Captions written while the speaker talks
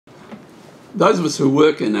Those of us who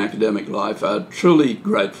work in academic life are truly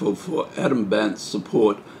grateful for Adam Bandt's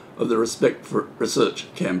support of the Respect for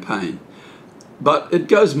Research campaign. But it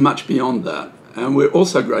goes much beyond that, and we're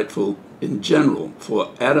also grateful in general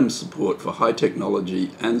for Adam's support for high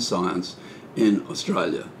technology and science in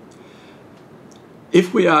Australia.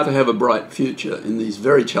 If we are to have a bright future in these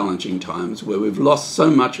very challenging times where we've lost so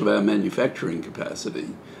much of our manufacturing capacity,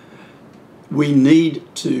 we need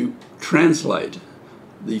to translate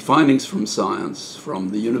the findings from science, from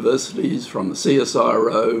the universities, from the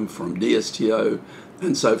CSIRO, from DSTO,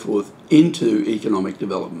 and so forth, into economic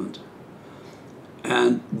development.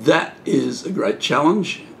 And that is a great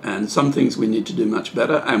challenge, and some things we need to do much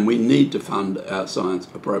better, and we need to fund our science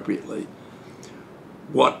appropriately.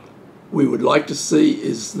 What we would like to see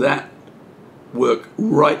is that work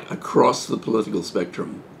right across the political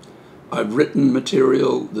spectrum. I've written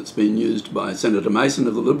material that's been used by Senator Mason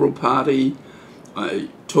of the Liberal Party. I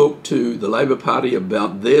talked to the Labor Party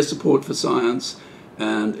about their support for science,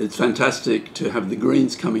 and it's fantastic to have the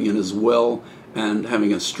Greens coming in as well and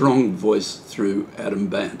having a strong voice through Adam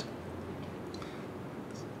Bandt.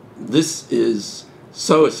 This is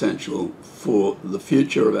so essential for the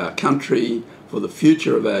future of our country, for the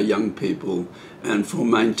future of our young people, and for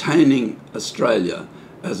maintaining Australia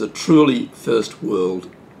as a truly first world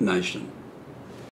nation.